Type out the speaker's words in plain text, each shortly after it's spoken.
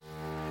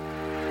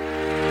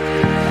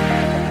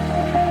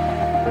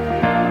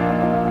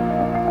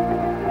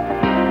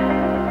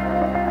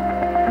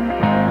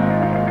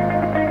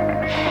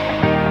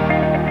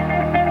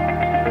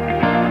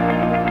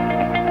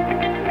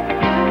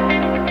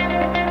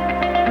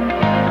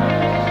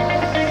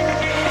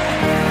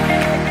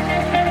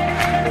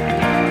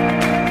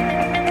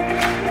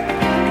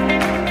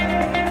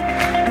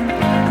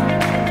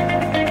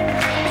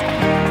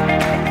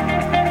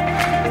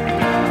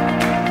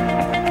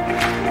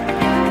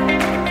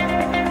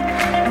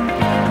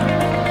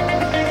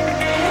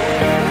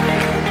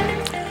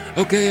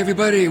Okay,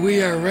 everybody,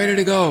 we are ready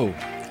to go.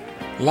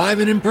 Live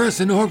and in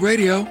person, New Hope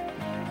Radio.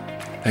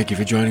 Thank you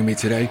for joining me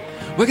today.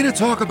 We're going to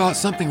talk about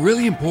something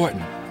really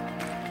important.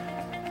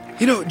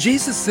 You know,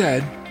 Jesus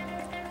said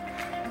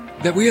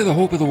that we are the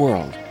hope of the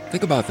world.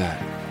 Think about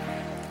that.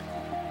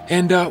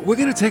 And we're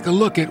going to take a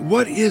look at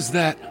what is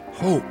that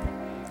hope.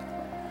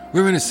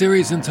 We're in a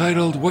series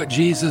entitled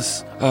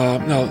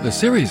the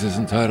series is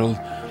entitled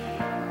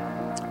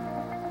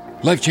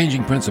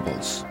Life-Changing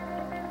Principles.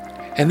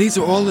 And these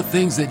are all the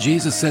things that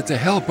Jesus said to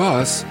help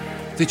us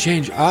to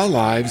change our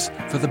lives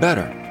for the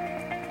better.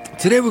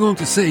 Today we're going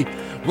to see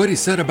what he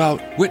said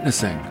about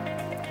witnessing,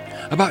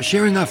 about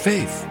sharing our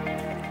faith.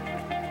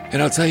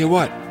 And I'll tell you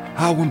what,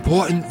 how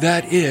important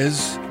that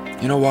is.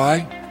 You know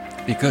why?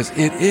 Because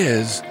it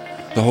is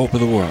the hope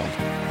of the world.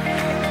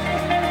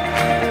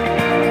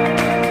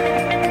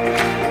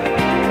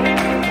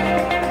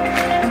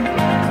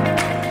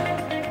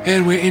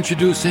 And we're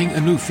introducing a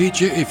new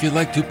feature if you'd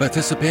like to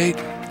participate.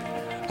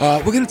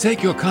 We're going to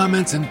take your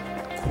comments and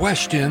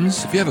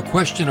questions. If you have a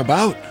question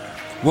about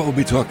what we'll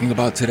be talking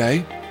about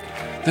today,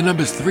 the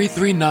number is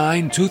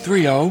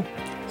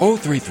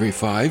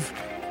 339-230-0335.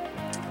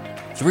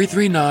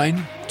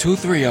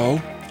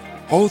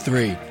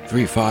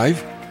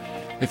 339-230-0335.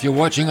 If you're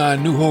watching on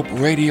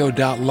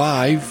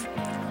newhoperadio.live,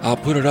 I'll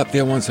put it up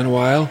there once in a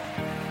while.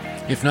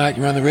 If not,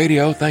 you're on the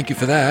radio. Thank you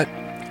for that.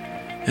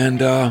 And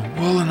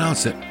we'll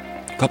announce it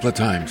a couple of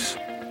times.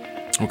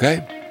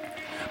 Okay?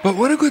 But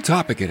what a good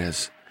topic it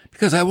is.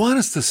 Because I want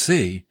us to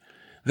see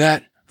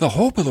that the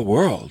hope of the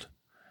world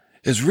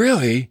is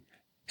really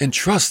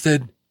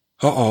entrusted,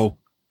 to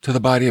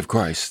the body of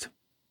Christ.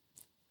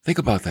 Think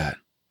about that.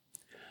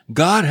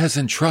 God has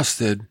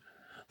entrusted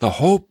the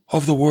hope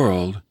of the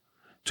world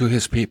to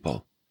his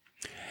people.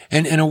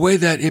 And in a way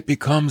that it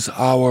becomes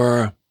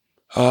our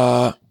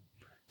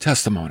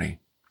testimony.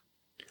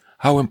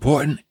 How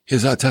important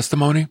is our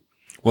testimony?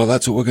 Well,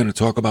 that's what we're going to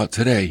talk about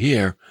today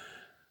here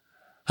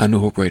on New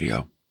Hope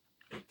Radio.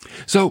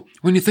 So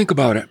when you think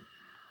about it,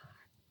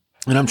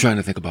 and I'm trying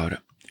to think about it,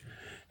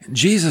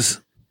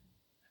 Jesus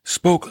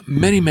spoke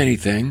many, many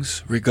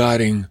things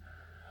regarding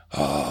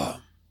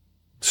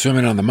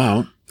Sermon on the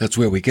Mount. That's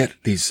where we get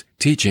these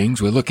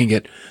teachings. We're looking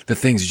at the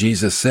things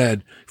Jesus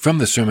said from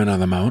the Sermon on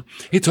the Mount.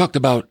 He talked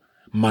about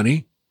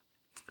money,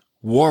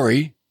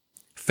 worry,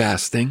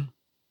 fasting,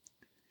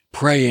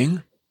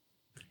 praying,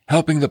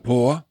 helping the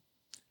poor,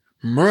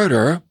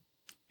 murder.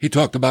 He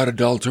talked about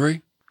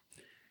adultery.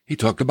 He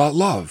talked about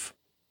love.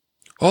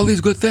 All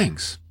these good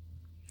things.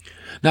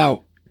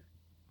 Now,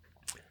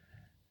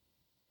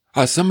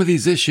 are some of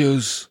these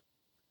issues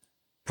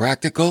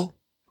practical?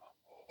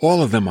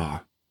 All of them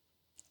are.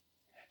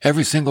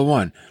 Every single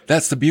one.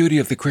 That's the beauty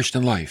of the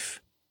Christian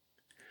life.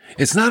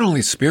 It's not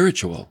only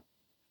spiritual,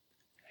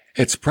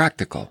 it's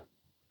practical.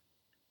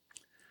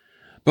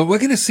 But we're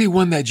going to see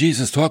one that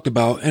Jesus talked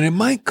about, and it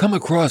might come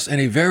across in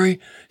a very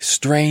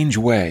strange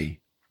way.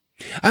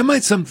 I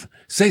might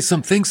say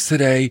some things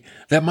today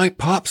that might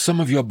pop some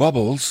of your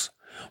bubbles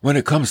when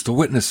it comes to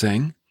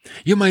witnessing.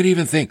 You might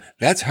even think,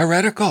 that's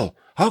heretical.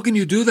 How can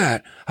you do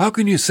that? How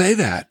can you say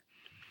that?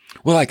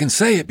 Well, I can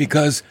say it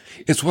because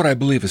it's what I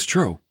believe is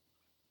true.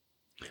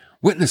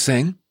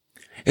 Witnessing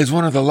is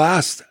one of the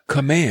last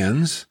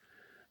commands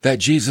that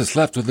Jesus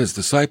left with his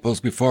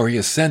disciples before he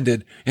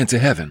ascended into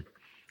heaven,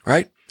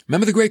 right?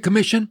 Remember the Great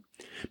Commission?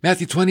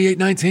 Matthew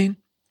 28:19.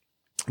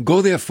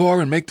 Go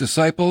therefore and make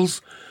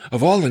disciples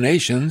of all the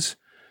nations,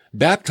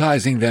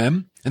 baptizing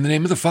them in the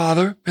name of the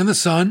Father and the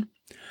Son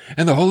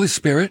and the Holy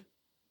Spirit,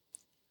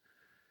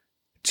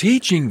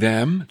 teaching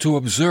them to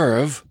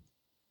observe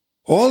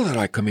all that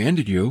I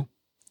commanded you,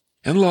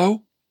 and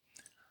lo,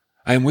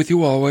 I am with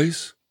you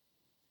always,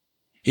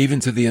 even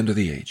to the end of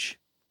the age.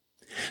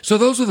 So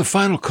those are the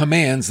final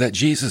commands that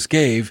Jesus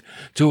gave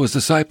to his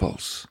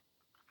disciples.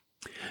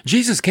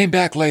 Jesus came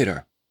back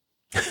later.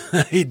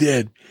 He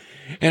did.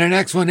 And in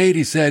Acts 1:8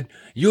 he said,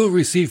 you'll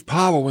receive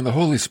power when the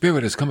Holy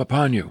Spirit has come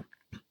upon you.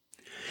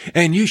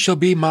 And you shall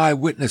be my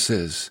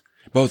witnesses,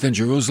 both in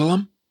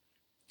Jerusalem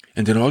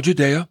and in all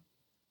Judea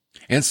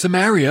and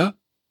Samaria,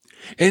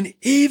 and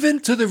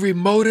even to the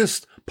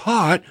remotest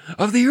part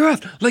of the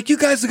earth. Like, you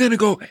guys are going to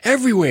go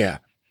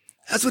everywhere.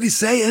 That's what he's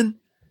saying.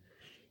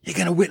 You're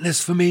going to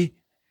witness for me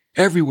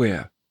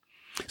everywhere.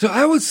 So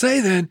I would say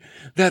then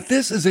that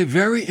this is a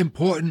very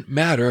important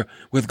matter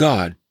with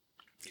God.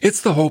 It's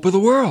the hope of the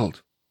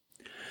world.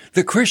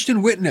 The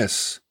Christian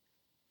witness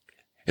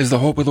is the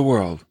hope of the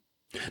world.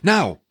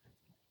 Now,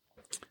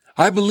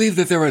 I believe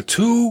that there are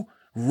two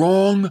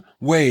wrong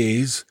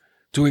ways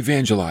to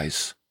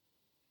evangelize.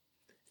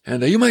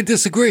 And you might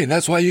disagree, and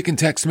that's why you can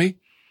text me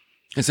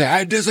and say,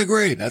 I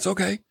disagree. That's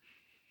okay.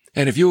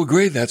 And if you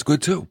agree, that's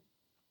good too.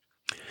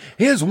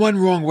 Here's one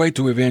wrong way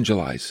to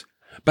evangelize: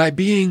 by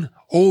being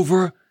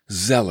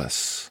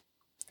overzealous.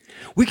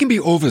 We can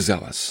be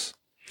overzealous,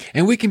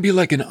 and we can be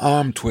like an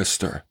arm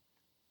twister.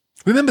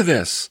 Remember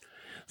this: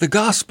 the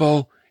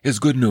gospel is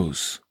good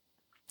news.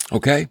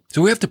 Okay?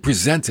 So we have to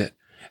present it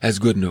as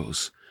good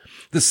news.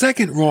 The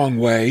second wrong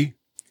way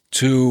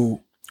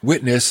to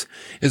witness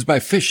is by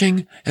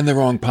fishing in the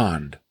wrong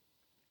pond.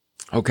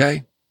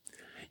 Okay?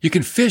 You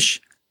can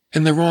fish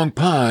in the wrong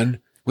pond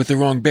with the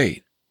wrong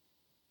bait.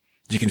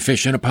 You can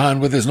fish in a pond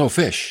where there's no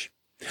fish.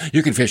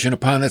 You can fish in a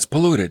pond that's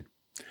polluted.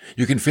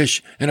 You can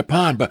fish in a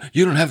pond, but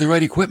you don't have the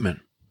right equipment.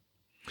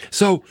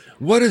 So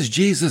what does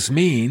Jesus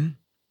mean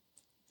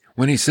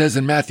when he says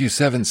in Matthew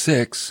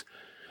 7:6,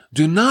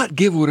 "Do not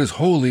give what is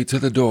holy to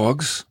the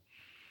dogs,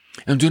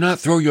 and do not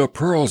throw your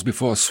pearls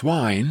before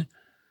swine,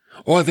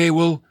 or they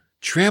will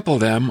trample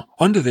them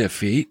under their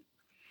feet,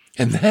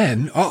 and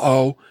then,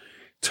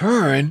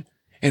 turn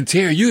and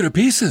tear you to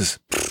pieces."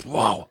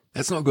 Wow,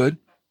 that's not good.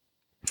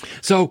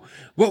 So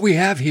what we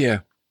have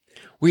here,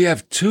 we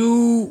have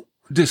two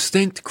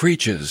distinct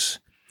creatures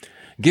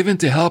given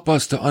to help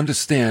us to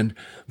understand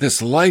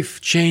this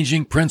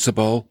life-changing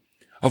principle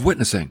of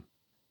witnessing.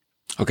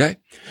 Okay?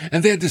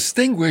 And they're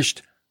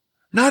distinguished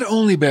not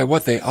only by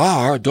what they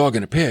are, a dog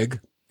and a pig,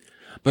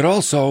 but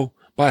also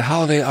by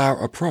how they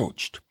are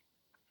approached.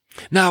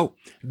 Now,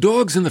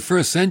 dogs in the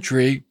first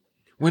century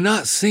were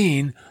not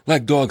seen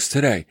like dogs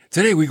today.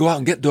 Today we go out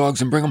and get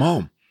dogs and bring them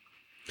home.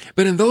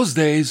 But in those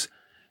days,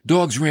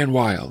 dogs ran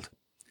wild.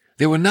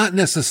 They were not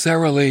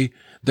necessarily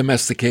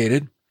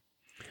domesticated.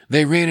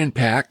 They ran in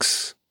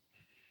packs.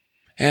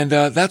 And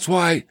that's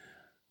why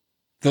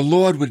the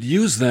Lord would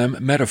use them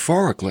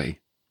metaphorically.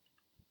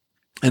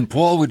 And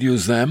Paul would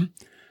use them,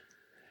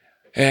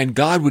 and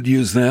God would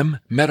use them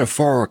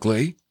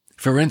metaphorically.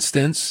 For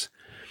instance,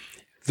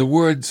 the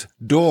words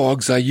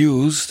dogs are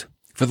used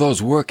for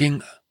those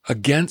working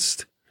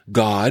against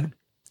God.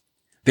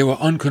 They were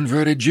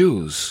unconverted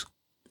Jews,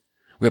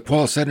 where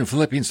Paul said in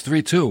Philippians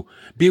 3:2,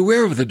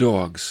 "Beware of the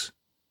dogs.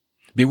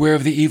 Beware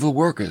of the evil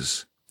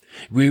workers.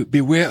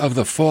 Beware of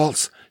the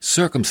false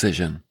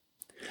circumcision."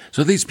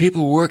 So these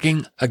people were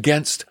working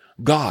against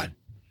God.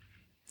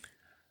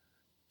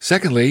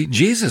 Secondly,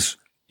 Jesus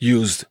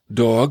used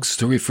dogs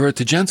to refer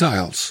to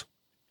Gentiles.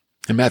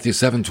 In Mark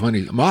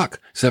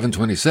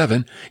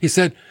 7:27, he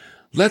said,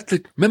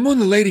 remember when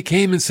the lady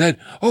came and said,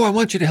 "Oh, I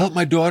want you to help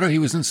my daughter." He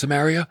was in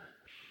Samaria.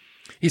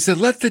 He said,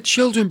 "Let the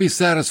children be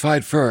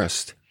satisfied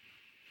first.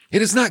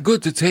 It is not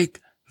good to take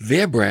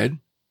their bread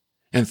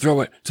and throw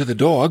it to the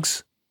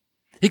dogs."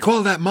 He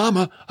called that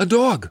mama a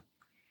dog.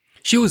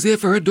 She was there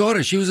for her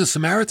daughter. She was a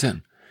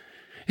Samaritan.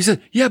 He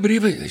said, yeah, but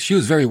she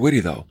was very witty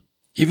though.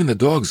 Even the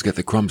dogs get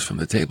the crumbs from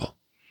the table.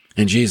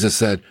 And Jesus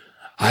said,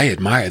 "I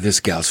admire this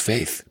gal's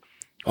faith.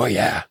 Oh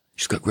yeah,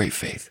 she's got great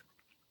faith."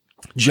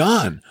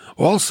 John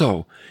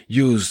also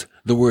used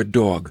the word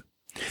dog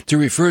to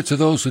refer to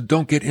those who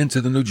don't get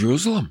into the New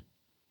Jerusalem.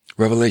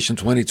 Revelation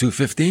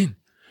 22:15.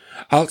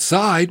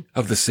 Outside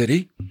of the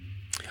city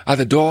are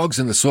the dogs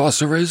and the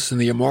sorcerers and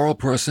the immoral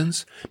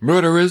persons,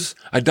 murderers,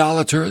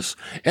 idolaters,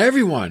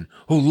 everyone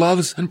who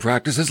loves and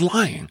practices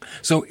lying.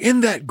 So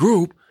in that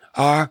group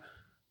are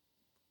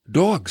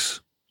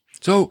dogs.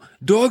 So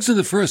dogs in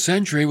the first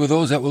century were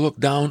those that were looked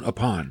down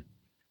upon.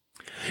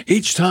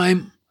 Each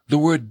time the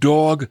word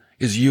dog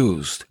is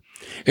used,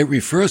 it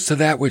refers to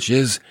that which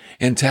is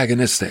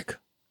antagonistic.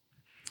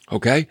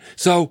 Okay?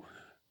 So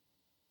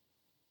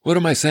what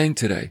am I saying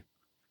today?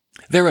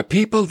 There are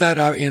people that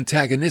are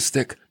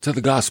antagonistic to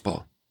the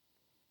gospel.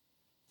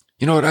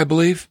 You know what I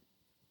believe?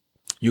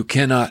 You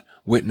cannot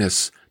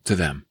witness to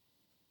them.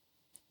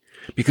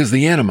 Because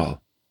the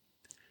animal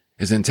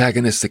is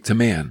antagonistic to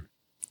man.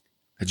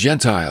 A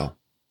Gentile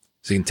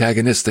is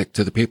antagonistic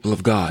to the people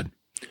of God.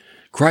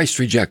 Christ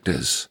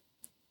rejectors,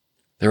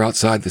 they're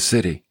outside the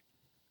city.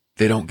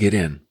 They don't get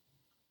in.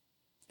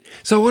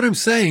 So what I'm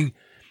saying,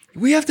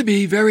 we have to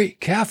be very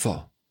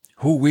careful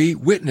who we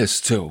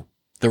witness to.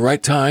 The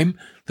right time,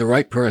 the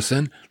right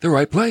person, the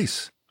right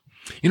place.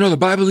 You know, the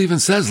Bible even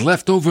says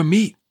leftover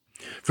meat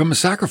from a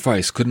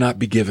sacrifice could not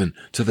be given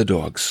to the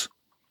dogs.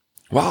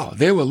 Wow,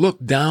 they were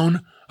looked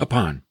down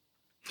upon.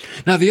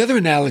 Now, the other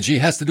analogy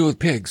has to do with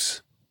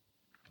pigs.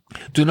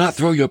 Do not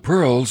throw your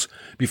pearls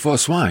before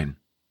swine.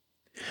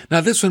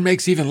 Now, this one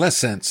makes even less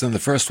sense than the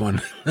first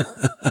one.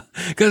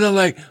 Because I'm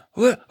like,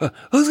 who's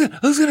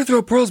going to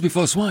throw pearls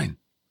before swine?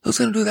 Who's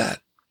going to do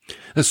that?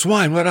 The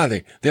swine, what are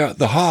they? They're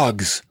the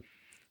hogs.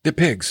 They're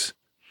pigs.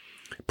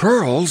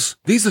 Pearls,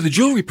 these are the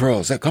jewelry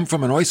pearls that come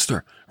from an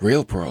oyster.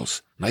 Real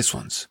pearls. Nice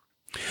ones.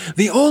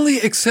 The only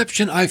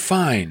exception I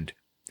find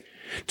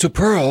to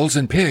pearls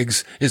and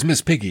pigs is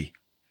Miss Piggy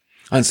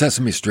on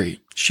Sesame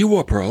Street. She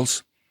wore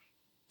pearls,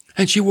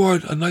 and she wore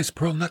a nice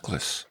pearl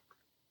necklace.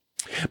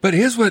 But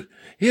here's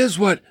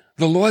what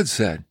the Lord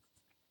said.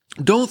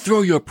 Don't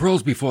throw your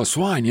pearls before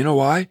swine. You know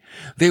why?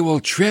 They will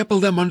trample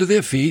them under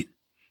their feet.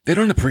 They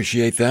don't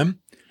appreciate them.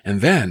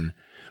 And then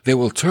they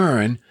will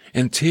turn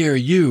and tear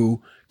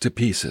you to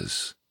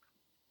pieces.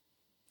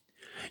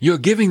 You're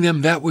giving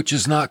them that which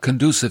is not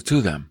conducive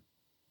to them.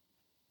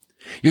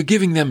 You're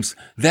giving them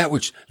that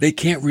which they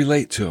can't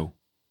relate to.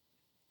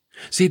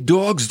 See,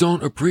 dogs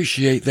don't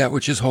appreciate that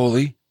which is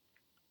holy,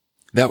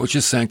 that which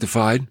is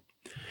sanctified,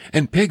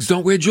 and pigs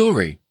don't wear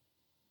jewelry.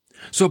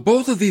 So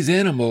both of these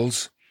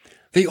animals,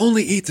 they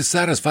only eat to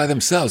satisfy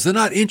themselves. They're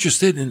not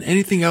interested in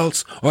anything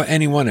else or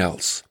anyone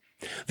else.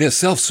 They're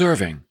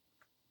self-serving.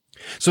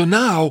 So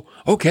now,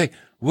 okay,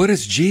 what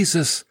is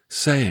Jesus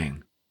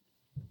saying?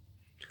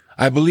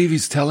 I believe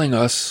he's telling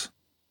us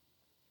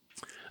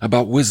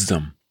about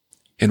wisdom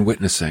in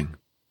witnessing.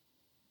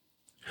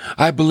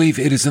 I believe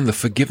it is in the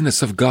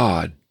forgiveness of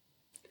God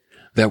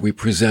that we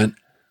present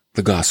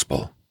the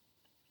gospel.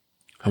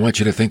 I want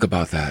you to think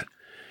about that.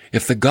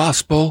 If the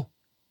gospel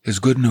is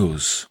good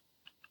news,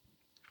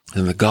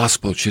 then the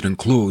gospel should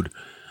include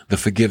the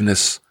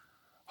forgiveness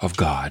of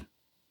God.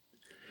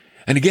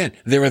 And again,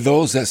 there are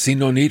those that see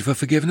no need for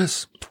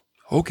forgiveness.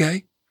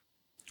 Okay.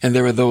 And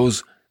there are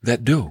those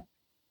that do.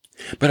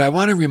 But I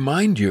want to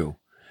remind you,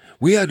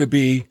 we are to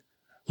be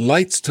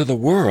lights to the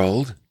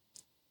world,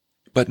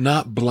 but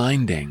not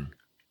blinding.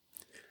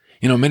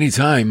 You know, many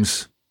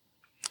times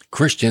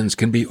Christians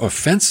can be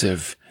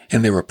offensive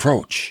in their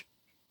approach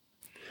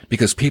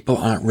because people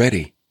aren't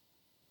ready.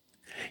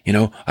 You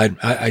know,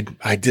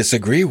 I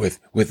disagree with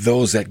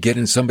those that get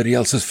in somebody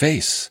else's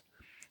face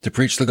to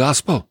preach the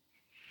gospel.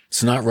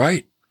 It's not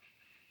right.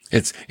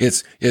 It's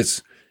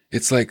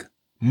like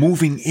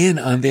moving in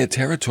on their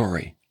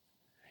territory.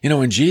 You know,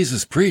 when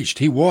Jesus preached,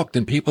 he walked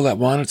and people that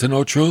wanted to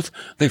know truth,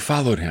 they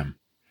followed him.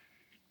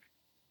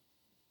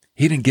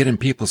 He didn't get in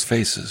people's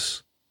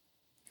faces.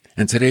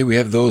 And today we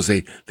have those,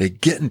 they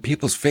get in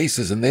people's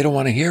faces and they don't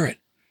want to hear it.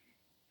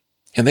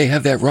 And they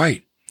have that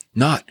right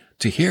not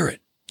to hear it.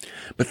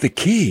 But the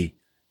key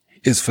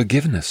is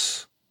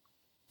forgiveness.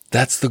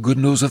 That's the good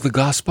news of the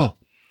gospel.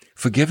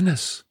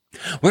 Forgiveness.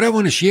 What I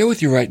want to share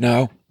with you right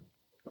now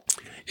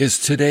is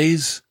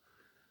today's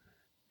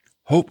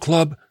Hope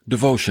Club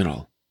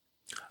devotional.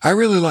 I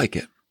really like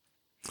it.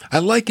 I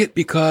like it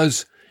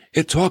because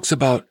it talks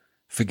about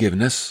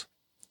forgiveness,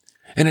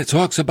 and it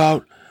talks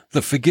about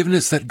the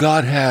forgiveness that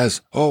God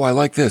has. Oh, I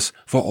like this,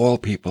 for all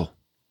people.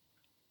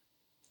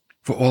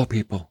 For all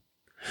people.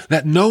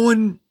 That no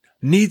one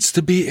needs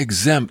to be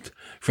exempt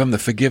from the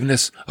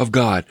forgiveness of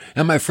God.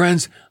 And my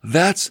friends,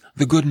 that's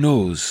the good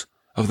news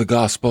of the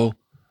gospel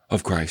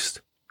of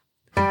Christ.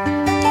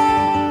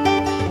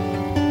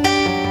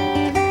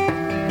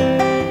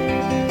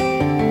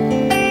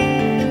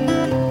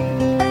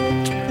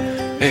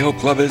 Hey, Hope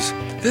Clubbers.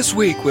 This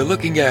week we're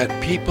looking at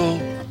people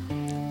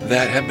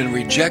that have been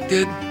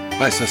rejected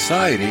by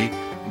society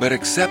but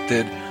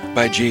accepted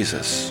by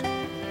Jesus.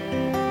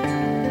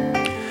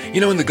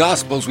 You know, in the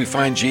Gospels we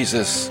find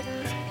Jesus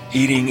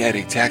eating at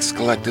a tax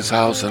collector's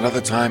house. Another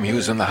time he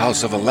was in the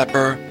house of a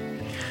leper.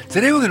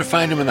 Today we're going to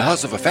find him in the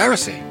house of a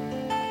Pharisee.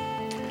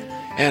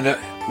 And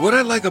what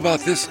I like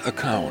about this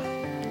account,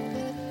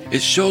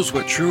 it shows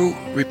what true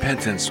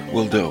repentance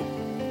will do.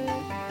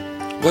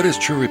 What is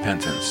true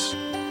repentance?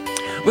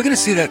 We're going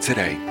to see that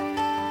today.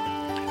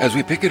 As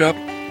we pick it up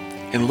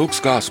in Luke's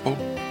Gospel,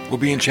 we'll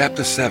be in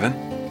chapter 7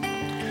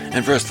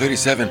 and verse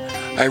 37.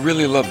 I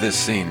really love this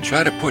scene.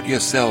 Try to put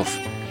yourself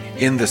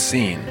in the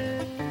scene.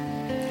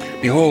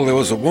 Behold, there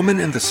was a woman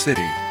in the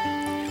city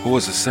who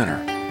was a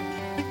sinner.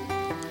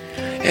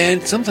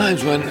 And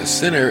sometimes when a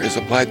sinner is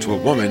applied to a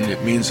woman,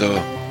 it means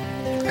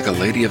like a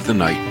lady of the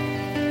night,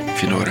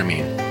 if you know what I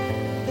mean.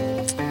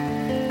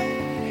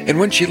 And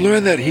when she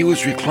learned that he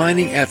was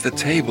reclining at the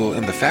table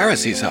in the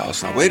Pharisee's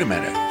house, now wait a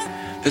minute,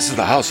 this is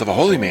the house of a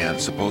holy man,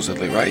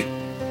 supposedly, right?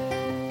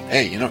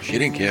 Hey, you know, she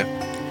didn't care.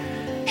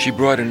 She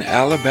brought an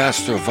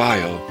alabaster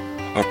vial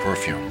of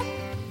perfume.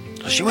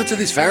 She went to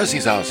this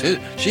Pharisee's house.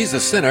 She's a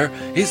sinner.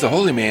 He's the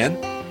holy man.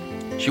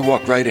 She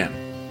walked right in.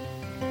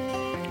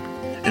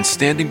 And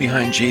standing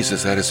behind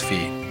Jesus at his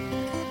feet,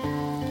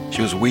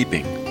 she was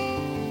weeping.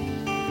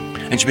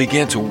 And she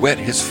began to wet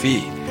his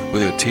feet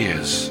with her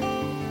tears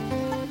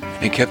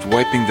and kept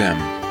wiping them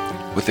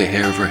with the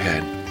hair of her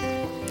head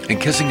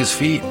and kissing his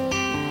feet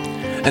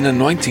and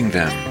anointing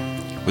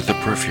them with the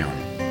perfume.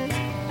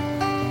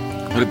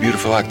 What a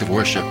beautiful act of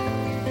worship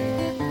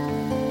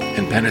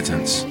and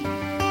penitence.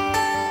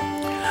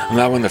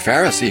 Now when the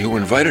Pharisee who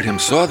invited him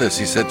saw this,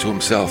 he said to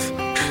himself,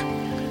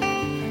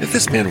 if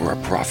this man were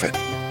a prophet,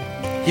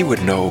 he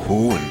would know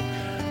who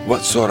and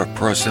what sort of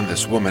person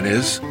this woman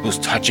is who's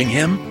touching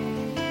him.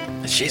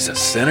 She's a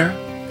sinner.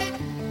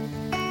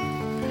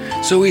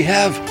 So we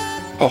have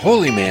a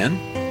holy man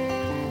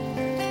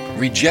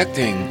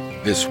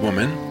rejecting this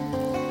woman,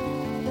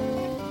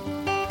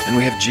 and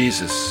we have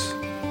Jesus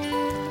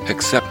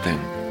accepting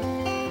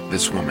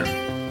this woman.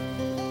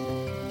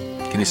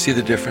 Can you see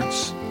the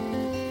difference?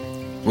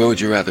 Where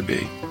would you rather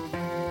be?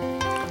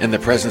 In the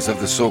presence of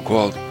the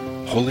so-called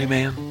holy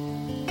man,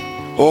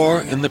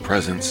 or in the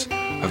presence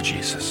of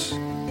Jesus?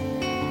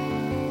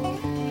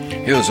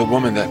 Here was a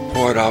woman that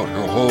poured out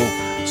her whole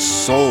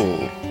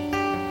soul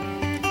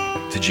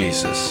to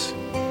Jesus.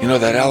 You know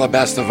that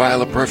alabaster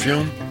vial of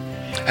perfume?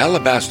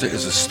 Alabaster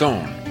is a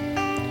stone.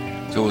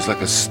 So it was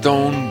like a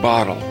stone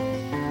bottle.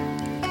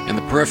 And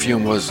the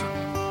perfume was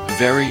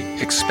very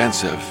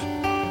expensive.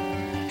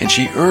 And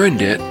she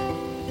earned it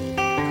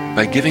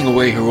by giving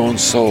away her own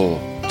soul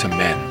to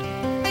men.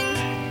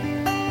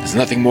 There's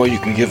nothing more you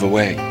can give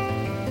away.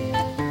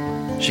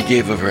 She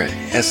gave of her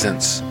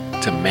essence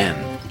to men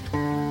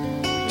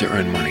to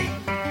earn money.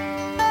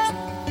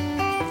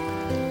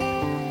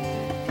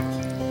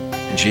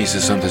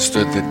 Jesus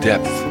understood the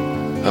depth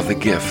of the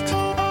gift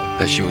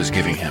that she was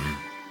giving him.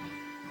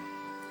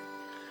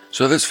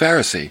 So this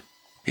Pharisee,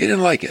 he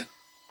didn't like it.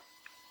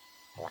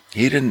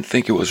 He didn't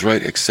think it was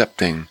right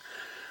accepting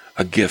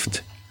a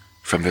gift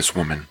from this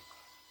woman.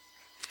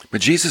 But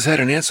Jesus had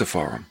an answer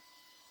for him.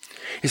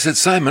 He said,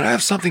 "Simon, I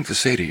have something to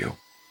say to you."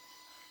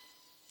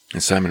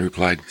 And Simon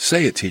replied,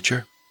 "Say it,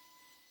 teacher."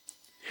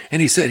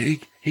 And he said,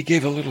 he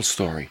gave a little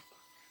story.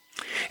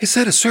 He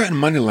said a certain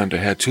moneylender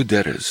had 2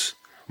 debtors.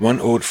 One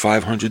owed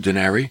 500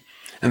 denarii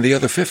and the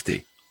other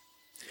 50.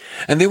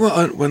 And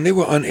when they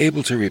were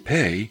unable to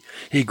repay,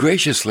 he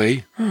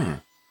graciously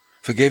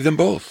forgave them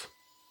both.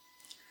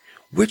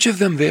 Which of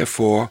them,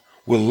 therefore,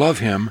 will love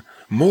him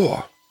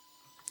more?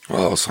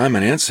 Well,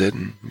 Simon answered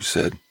and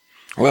said,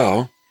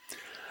 "Well,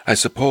 I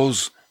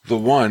suppose the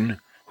one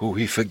who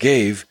he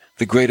forgave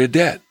the greater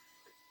debt."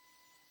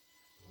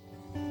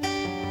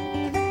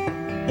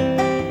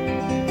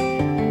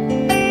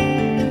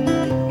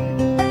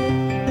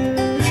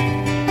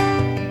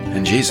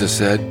 And Jesus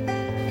said,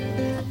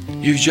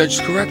 "You've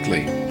judged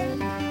correctly."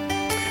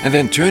 And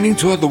then turning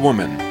toward the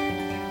woman,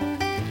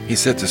 he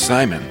said to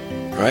Simon,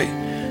 right?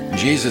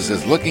 Jesus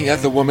is looking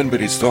at the woman, but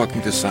he's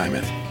talking to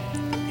Simon.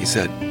 He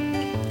said,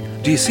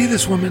 "Do you see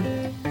this woman?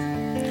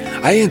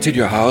 I entered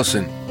your house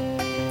and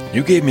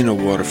you gave me no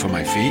water for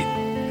my feet.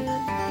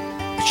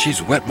 But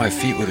she's wet my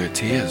feet with her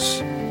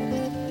tears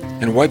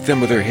and wiped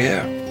them with her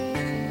hair.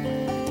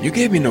 You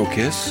gave me no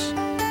kiss,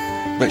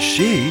 but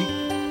she,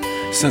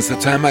 since the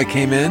time I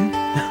came in,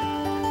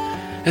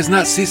 has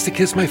not ceased to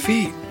kiss my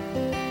feet.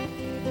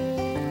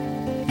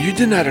 You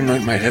did not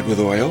anoint my head with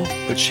oil,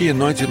 but she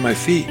anointed my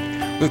feet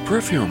with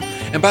perfume."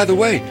 And by the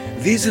way,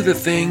 these are the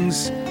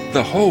things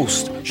the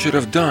host should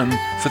have done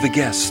for the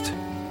guest.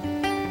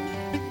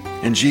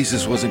 And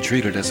Jesus wasn't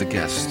treated as a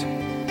guest.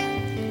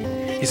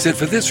 He said,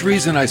 "For this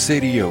reason I say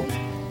to you,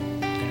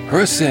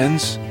 her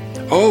sins,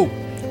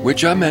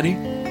 which are many,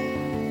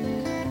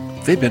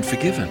 they've been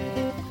forgiven.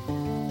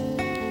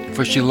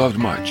 For she loved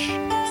much.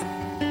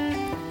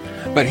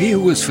 But he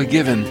who is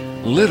forgiven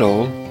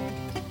little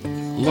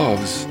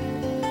loves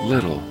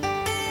little."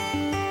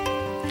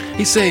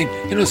 He's saying,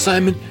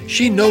 Simon,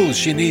 she knows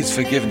she needs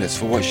forgiveness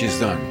for what she's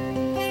done.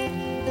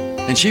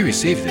 And she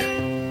received it.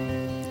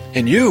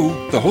 And you,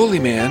 the holy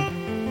man,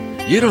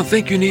 you don't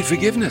think you need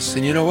forgiveness.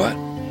 And you know what?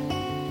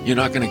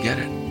 You're not going to get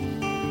it.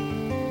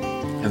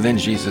 And then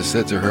Jesus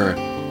said to her,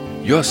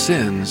 "Your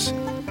sins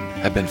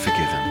have been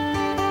forgiven."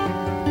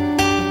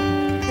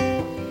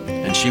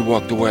 And she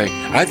walked away,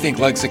 I think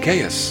like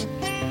Zacchaeus,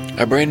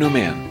 a brand new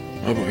man.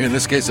 In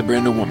this case, a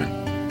brand new woman.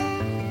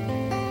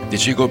 Did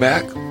she go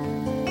back?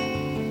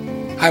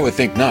 I would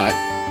think not.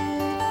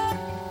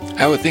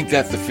 I would think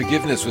that the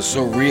forgiveness was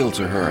so real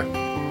to her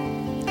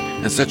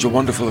and such a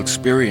wonderful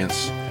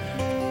experience,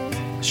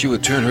 she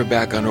would turn her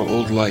back on her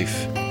old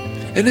life.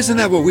 And isn't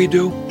that what we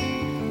do?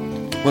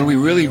 When we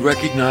really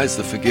recognize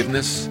the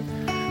forgiveness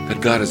that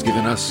God has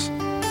given us,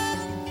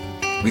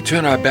 we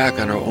turn our back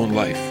on our own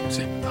life.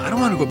 Say, I don't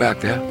want to go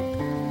back there.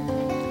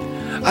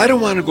 I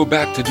don't want to go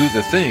back to do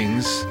the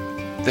things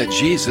that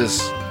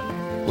Jesus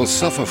will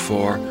suffer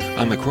for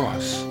on the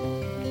cross.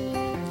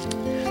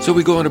 So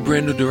we go in a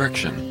brand new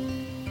direction.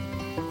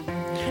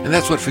 And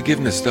that's what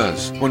forgiveness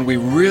does. When we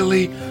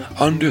really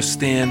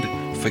understand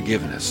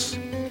forgiveness,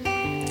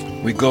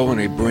 we go in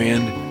a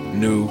brand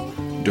new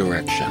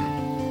direction.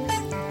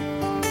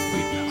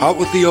 We out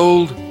with the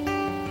old,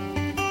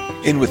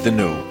 in with the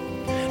new.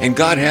 And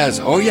God has,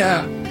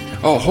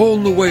 a whole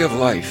new way of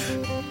life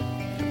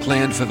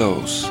planned for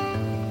those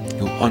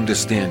who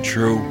understand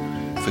true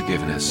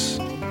forgiveness.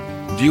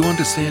 Do you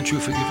understand true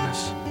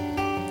forgiveness?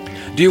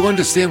 Do you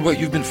understand what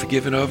you've been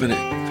forgiven of, and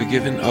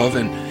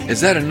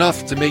is that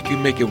enough to make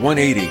it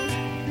 180?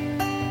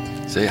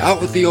 Say, out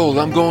with the old,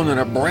 I'm going in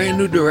a brand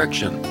new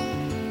direction.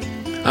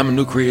 I'm a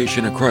new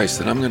creation in Christ,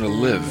 and I'm going to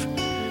live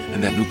in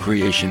that new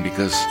creation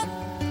because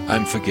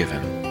I'm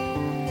forgiven.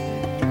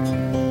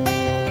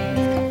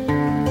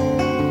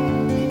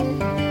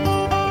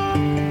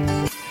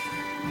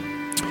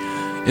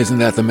 Isn't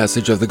that the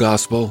message of the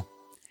gospel?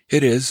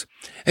 It is.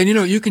 And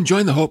you can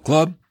join the Hope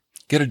Club.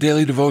 Get a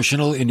daily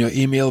devotional in your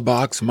email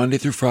box Monday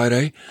through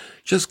Friday.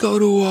 Just go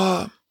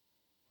to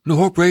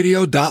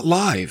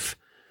newhoperadio.live.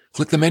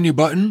 Click the menu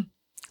button.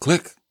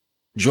 Click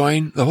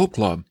Join the Hope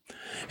Club.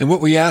 And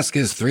what we ask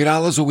is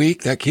 $3 a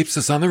week. That keeps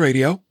us on the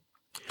radio.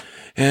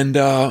 And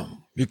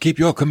you keep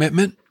your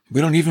commitment.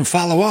 We don't even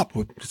follow up.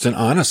 It's an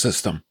honor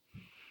system.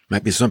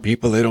 Might be some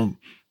people, they don't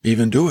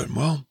even do it.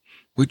 Well,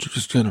 we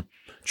just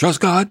trust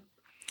God,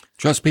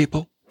 trust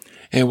people,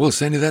 and we'll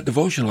send you that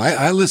devotional.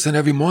 I listen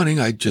every morning.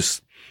 I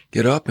just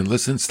get up and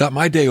listen, start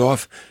my day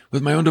off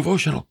with my own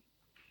devotional.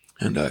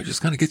 And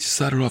just kind of get you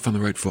started off on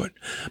the right foot.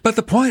 But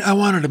the point I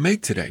wanted to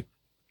make today,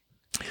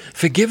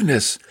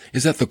 forgiveness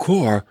is at the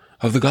core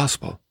of the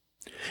gospel.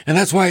 And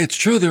that's why it's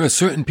true there are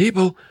certain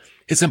people,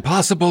 it's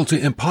impossible to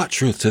impart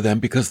truth to them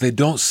because they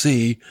don't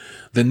see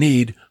the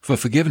need for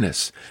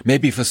forgiveness.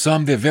 Maybe for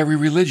some, they're very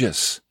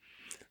religious.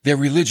 Their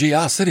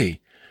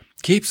religiosity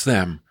keeps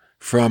them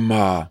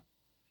from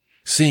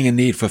seeing a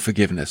need for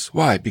forgiveness.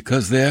 Why?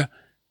 Because they're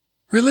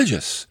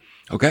religious.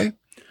 Okay?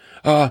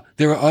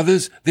 There are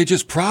others, they're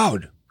just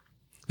proud.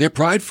 They're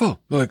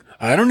prideful. They're like,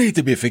 I don't need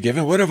to be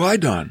forgiven. What have I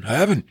done? I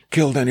haven't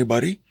killed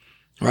anybody.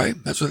 Right?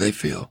 That's what they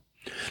feel.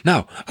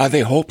 Now, are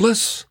they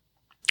hopeless?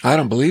 I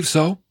don't believe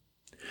so.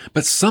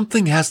 But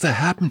something has to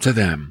happen to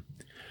them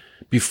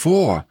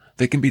before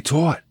they can be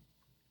taught.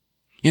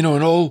 You know,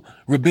 an old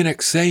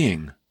rabbinic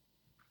saying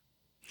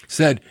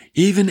said,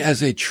 even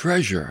as a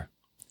treasure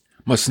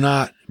must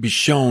not be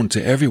shown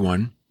to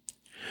everyone,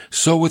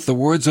 so with the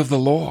words of the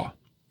law,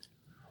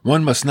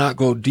 one must not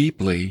go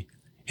deeply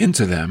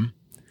into them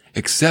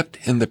except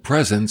in the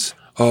presence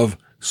of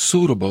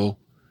suitable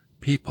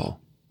people.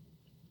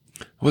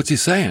 What's he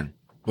saying?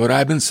 What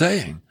I've been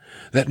saying,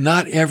 that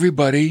not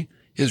everybody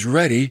is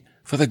ready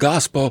for the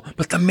gospel,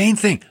 but the main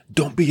thing,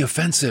 don't be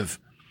offensive.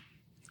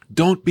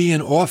 Don't be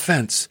an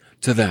offense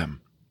to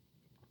them.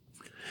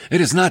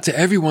 It is not to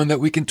everyone that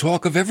we can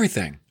talk of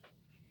everything,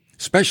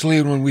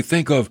 especially when we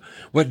think of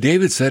what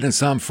David said in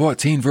Psalm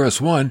 14, verse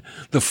 1,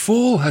 the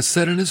fool has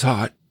said in his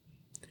heart,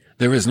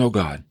 there is no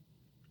God.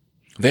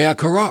 They are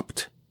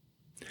corrupt.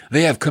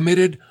 They have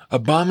committed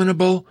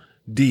abominable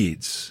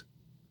deeds.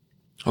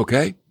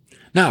 Okay?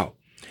 Now,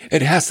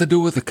 it has to do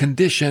with the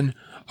condition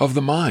of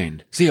the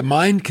mind. See, a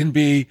mind can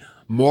be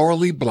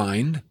morally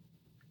blind,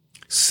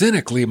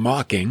 cynically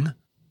mocking,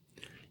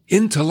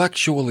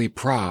 intellectually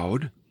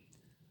proud,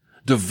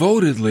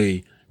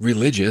 devotedly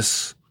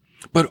religious,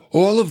 but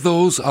all of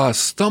those are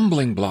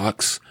stumbling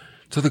blocks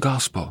to the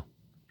gospel.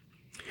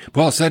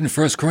 Paul said in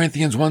 1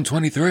 Corinthians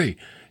 1:23,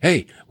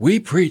 hey, we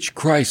preach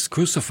Christ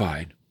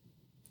crucified.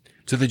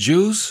 To the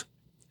Jews,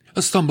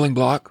 a stumbling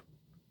block.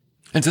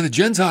 And to the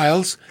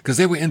Gentiles, because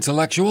they were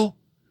intellectual,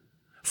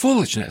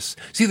 foolishness.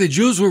 See, the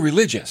Jews were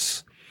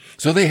religious,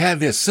 so they had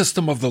their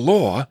system of the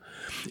law,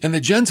 and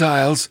the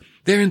Gentiles,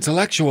 they're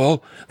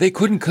intellectual, they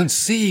couldn't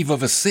conceive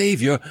of a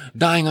Savior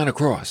dying on a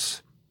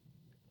cross.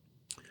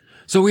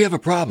 So we have a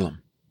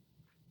problem.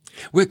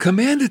 We're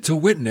commanded to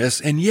witness,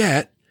 and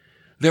yet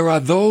there are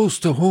those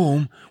to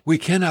whom we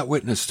cannot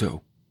witness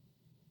to.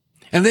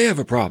 And they have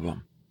a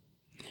problem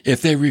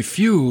if they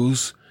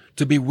refuse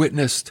to be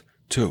witnessed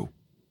to.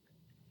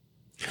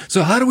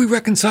 So how do we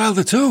reconcile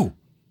the two?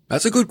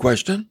 That's a good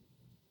question.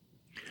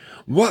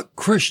 What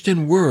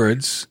Christian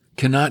words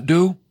cannot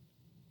do,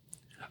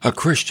 a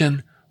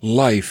Christian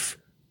life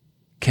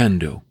can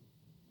do.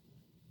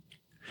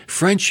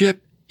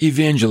 Friendship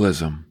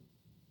evangelism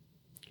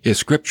is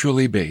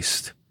scripturally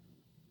based.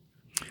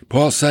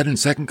 Paul said in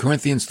 2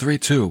 Corinthians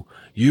 3:2,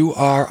 you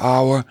are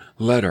our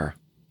letter,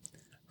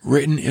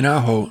 written in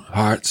our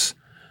hearts,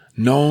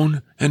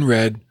 known and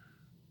read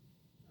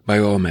by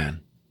all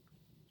men.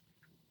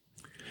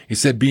 He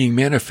said, being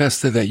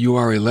manifested that you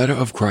are a letter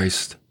of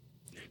Christ,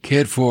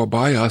 cared for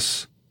by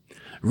us,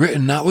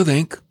 written not with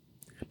ink,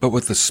 but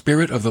with the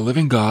Spirit of the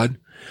living God,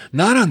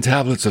 not on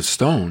tablets of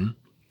stone,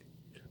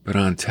 but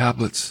on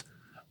tablets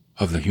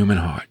of the human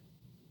heart.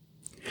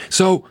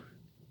 So,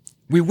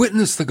 we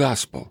witness the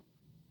gospel,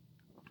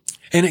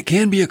 and it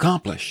can be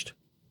accomplished.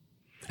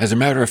 As a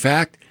matter of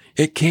fact,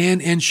 it can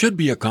and should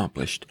be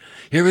accomplished.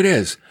 Here it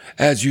is,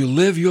 as you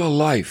live your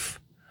life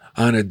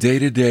on a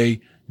day-to-day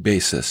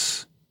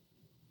basis.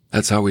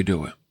 That's how we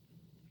do it.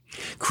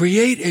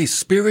 Create a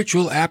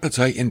spiritual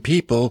appetite in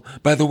people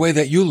by the way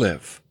that you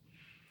live,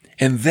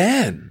 and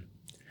then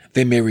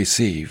they may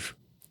receive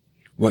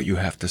what you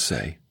have to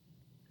say.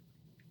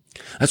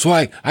 That's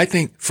why I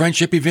think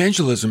friendship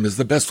evangelism is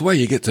the best way.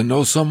 You get to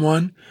know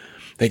someone,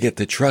 they get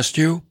to trust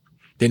you,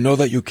 they know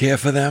that you care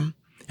for them,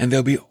 and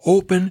they'll be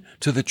open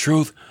to the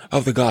truth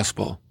of the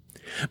gospel.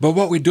 But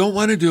what we don't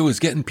want to do is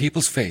get in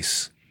people's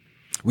face.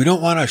 We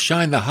don't want to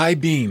shine the high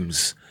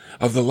beams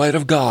of the light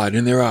of God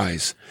in their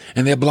eyes,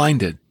 and they're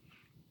blinded,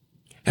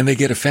 and they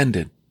get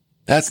offended.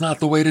 That's not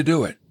the way to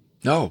do it.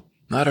 No,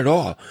 not at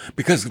all.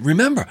 Because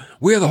remember,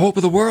 we are the hope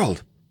of the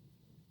world.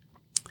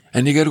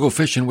 And you got to go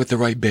fishing with the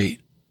right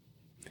bait,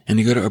 and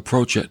you got to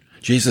approach it.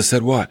 Jesus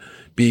said what?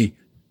 Be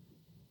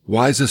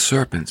wise as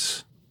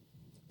serpents,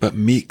 but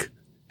meek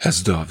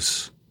as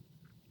doves.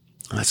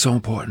 That's so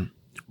important.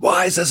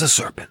 Wise as a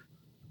serpent,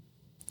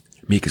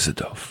 meek as a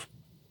dove.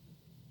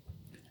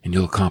 And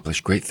you'll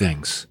accomplish great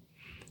things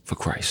for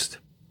Christ.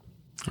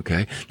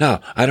 Okay?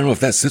 Now, I don't know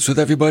if that sits with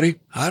everybody.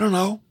 I don't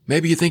know.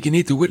 Maybe you think you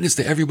need to witness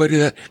to everybody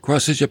that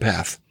crosses your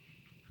path.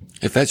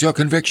 If that's your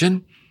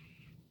conviction,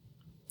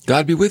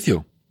 God be with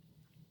you.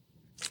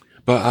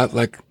 But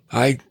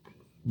I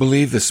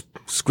believe the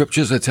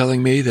scriptures are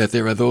telling me that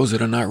there are those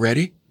that are not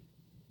ready,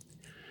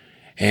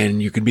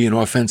 and you can be an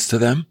offense to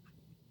them,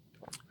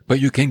 but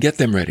you can get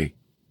them ready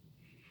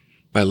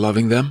by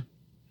loving them,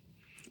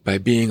 by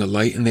being a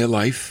light in their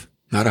life,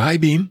 not a high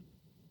beam,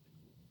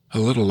 a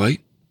little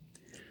light,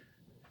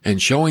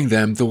 and showing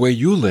them the way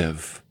you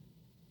live,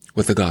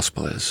 what the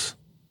gospel is.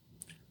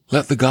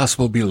 Let the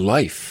gospel be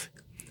life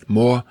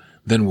more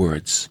than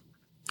words.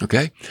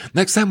 Okay?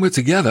 Next time we're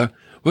together,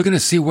 we're going to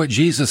see what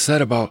Jesus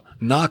said about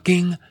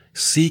knocking,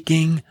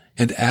 seeking,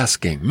 and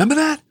asking. Remember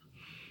that?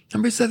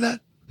 Remember he said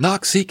that?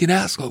 Knock, seek, and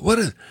ask. What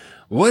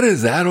What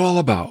is that all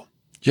about?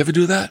 Did you ever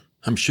do that?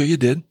 I'm sure you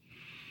did.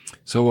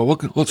 So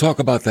we'll talk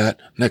about that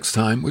next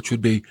time, which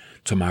would be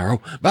tomorrow.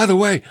 By the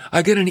way,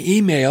 I get an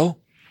email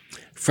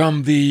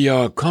from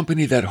the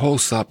company that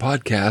hosts our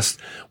podcast.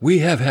 We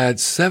have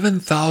had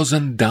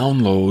 7,000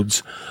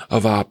 downloads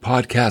of our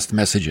podcast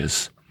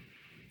messages.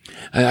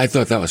 I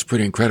thought that was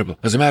pretty incredible.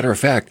 As a matter of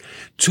fact,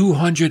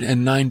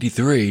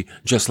 293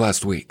 just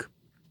last week.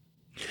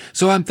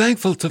 So I'm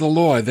thankful to the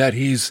Lord that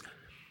He's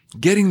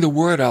getting the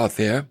word out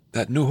there,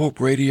 that New Hope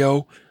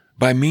Radio,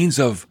 by means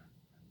of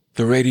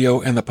the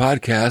radio and the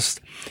podcast,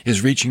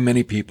 is reaching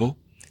many people.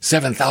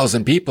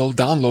 7,000 people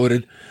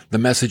downloaded the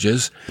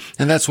messages,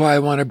 and that's why I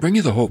want to bring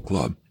you the Hope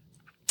Club.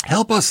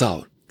 Help us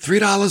out.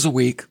 $3 a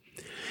week,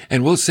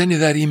 and we'll send you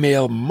that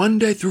email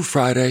Monday through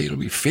Friday. It'll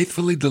be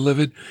faithfully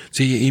delivered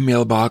to your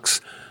email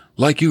box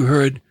like you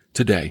heard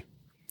today,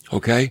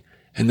 okay?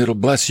 And it'll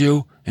bless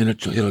you, and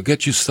it'll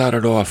get you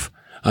started off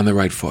on the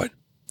right foot.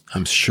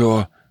 I'm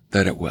sure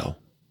that it will.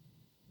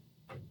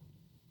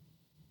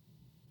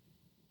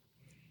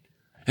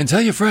 And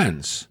tell your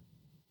friends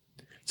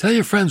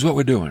what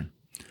we're doing,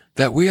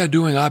 that we are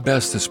doing our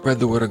best to spread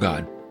the word of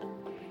God,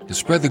 to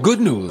spread the good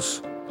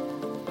news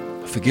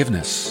of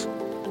forgiveness.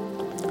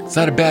 It's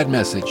not a bad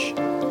message.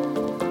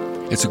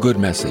 It's a good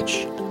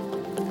message.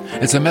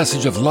 It's a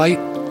message of light.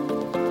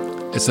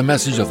 It's a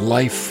message of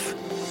life.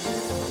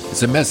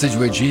 It's a message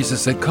where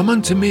Jesus said, "Come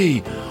unto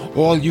me,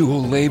 all you who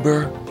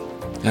labor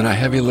and are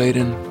heavy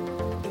laden.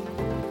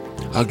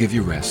 I'll give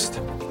you rest.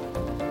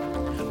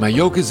 My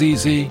yoke is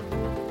easy.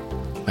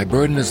 My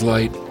burden is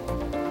light.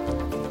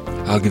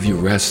 I'll give you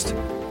rest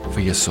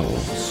for your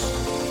souls."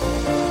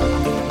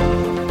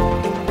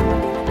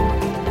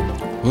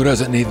 Who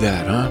doesn't need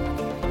that, huh?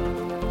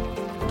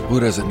 Who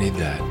doesn't need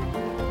that?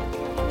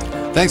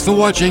 Thanks for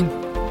watching.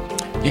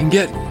 You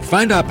can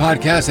find our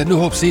podcast at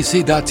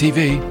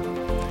newhopecc.tv,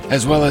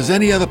 as well as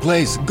any other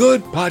place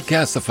good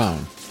podcasts are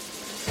found.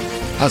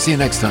 I'll see you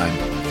next time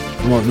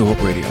for more of New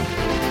Hope Radio.